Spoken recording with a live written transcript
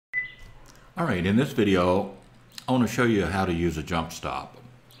All right, in this video, I want to show you how to use a jump stop.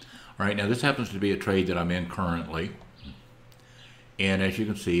 All right, now this happens to be a trade that I'm in currently. And as you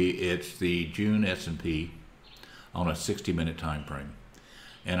can see, it's the June S&P on a 60-minute time frame.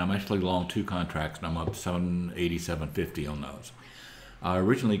 And I'm actually long two contracts, and I'm up 787.50 on those. I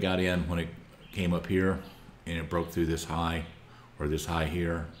originally got in when it came up here, and it broke through this high, or this high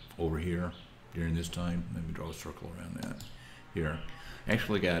here, over here, during this time. Let me draw a circle around that here.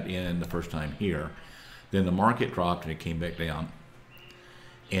 Actually got in the first time here. Then the market dropped and it came back down.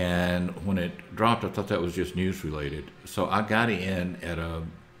 And when it dropped, I thought that was just news related. So I got in at a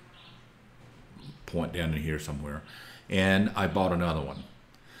point down in here somewhere, and I bought another one.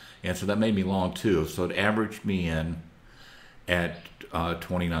 And so that made me long too. So it averaged me in at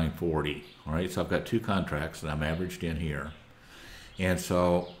 29.40. All right, so I've got two contracts that I'm averaged in here. And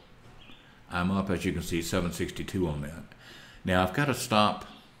so I'm up, as you can see, 762 on that. Now I've got a stop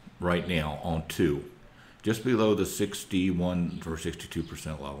right now on 2, just below the 61 or 62%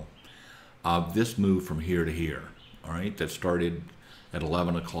 level of this move from here to here. All right, that started at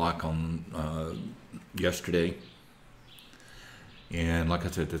 11 o'clock on yesterday. And like I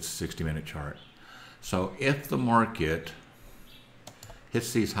said, that's a 60-minute chart. So if the market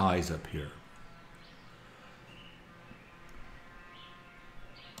hits these highs up here,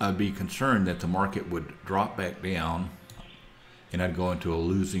 I'd be concerned that the market would drop back down and I'd go into a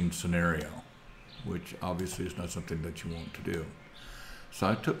losing scenario, which obviously is not something that you want to do. So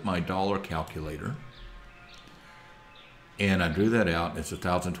I took my dollar calculator and I drew that out. It's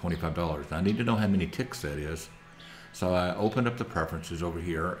 $1,025. I need to know how many ticks that is. So I opened up the preferences over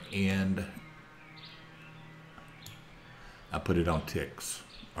here and I put it on ticks.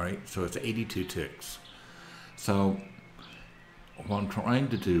 All right, so it's 82 ticks. So what I'm trying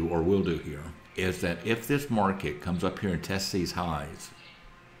to do, or will do here, is that if this market comes up here and tests these highs,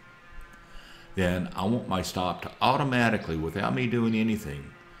 then I want my stop to automatically, without me doing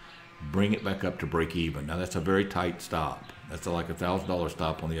anything, bring it back up to break even. Now that's a very tight stop. That's like a $1,000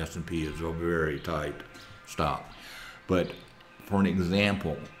 stop on the S&P is a very tight stop. But for an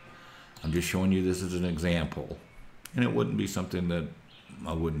example, I'm just showing you this as an example, and it wouldn't be something that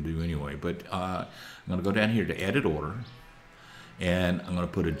I wouldn't do anyway. But I'm going to go down here to edit order, and I'm going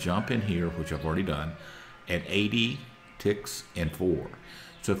to put a jump in here, which I've already done, at 80 ticks and 4.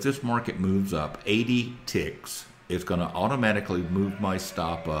 So if this market moves up 80 ticks, it's going to automatically move my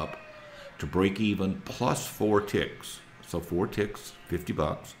stop up to break even plus 4 ticks. So 4 ticks,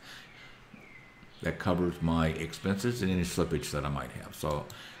 $50. That covers my expenses and any slippage that I might have. So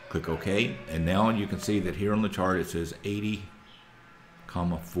click OK, and now you can see that here on the chart it says 80,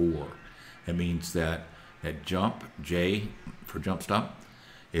 4. That means that jump, J for jump stop,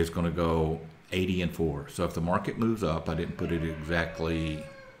 is going to go 80 and 4. So if the market moves up, I didn't put it exactly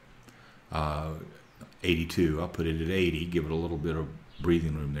 82. I'll put it at 80, give it a little bit of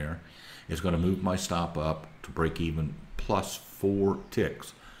breathing room there. It's going to move my stop up to break even plus 4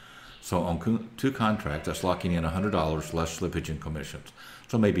 ticks. So on 2 contracts, that's locking in $100 less slippage and commissions.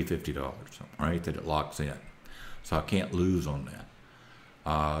 So maybe $50, right, that it locks in. So I can't lose on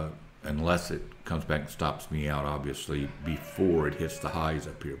that. Unless it comes back and stops me out, obviously, before it hits the highs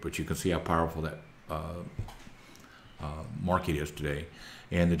up here. But you can see how powerful that market is today.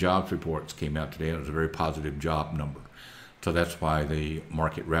 And the jobs reports came out today. It was a very positive job number. So that's why the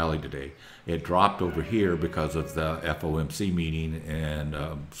market rallied today. It dropped over here because of the FOMC meeting and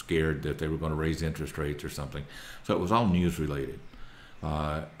scared that they were going to raise interest rates or something. So it was all news related.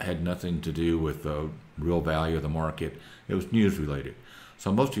 Had nothing to do with the real value of the market. It was news related.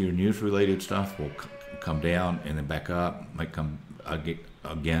 So most of your news-related stuff will come down and then back up, might come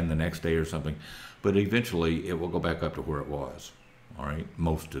again the next day or something, but eventually it will go back up to where it was, all right,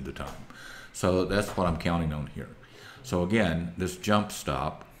 most of the time. So that's what I'm counting on here. So again, this jump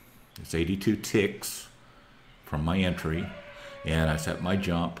stop, it's 82 ticks from my entry, and I set my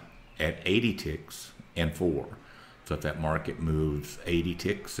jump at 80 ticks and 4. So if that market moves 80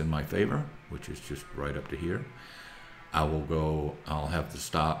 ticks in my favor, which is just right up to here, I'll have the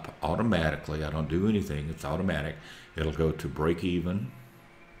stop automatically. I don't do anything, it's automatic. It'll go to break even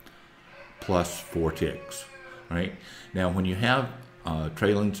plus 4 ticks, right? Now when you have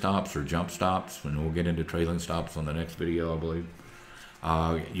trailing stops or jump stops, and we'll get into trailing stops on the next video, I believe,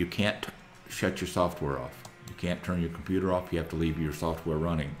 you can't shut your software off. You can't turn your computer off, you have to leave your software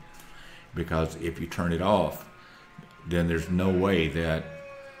running. Because if you turn it off, then there's no way that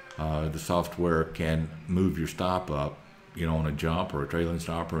the software can move your stop up, you know, on a jump or a trailing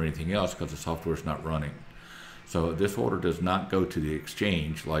stop or anything else, because the software is not running. So this order does not go to the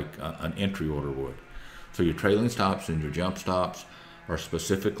exchange like an entry order would. So your trailing stops and your jump stops are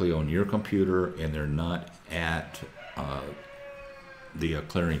specifically on your computer and they're not at the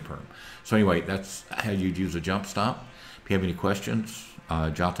clearing perm. So anyway, that's how you'd use a jump stop. If you have any questions,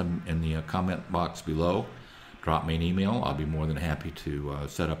 jot them in the comment box below. Drop me an email. I'll be more than happy to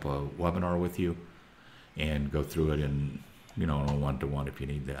set up a webinar with you and go through it in, on a one-to-one if you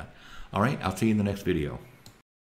need that. All right, I'll see you in the next video.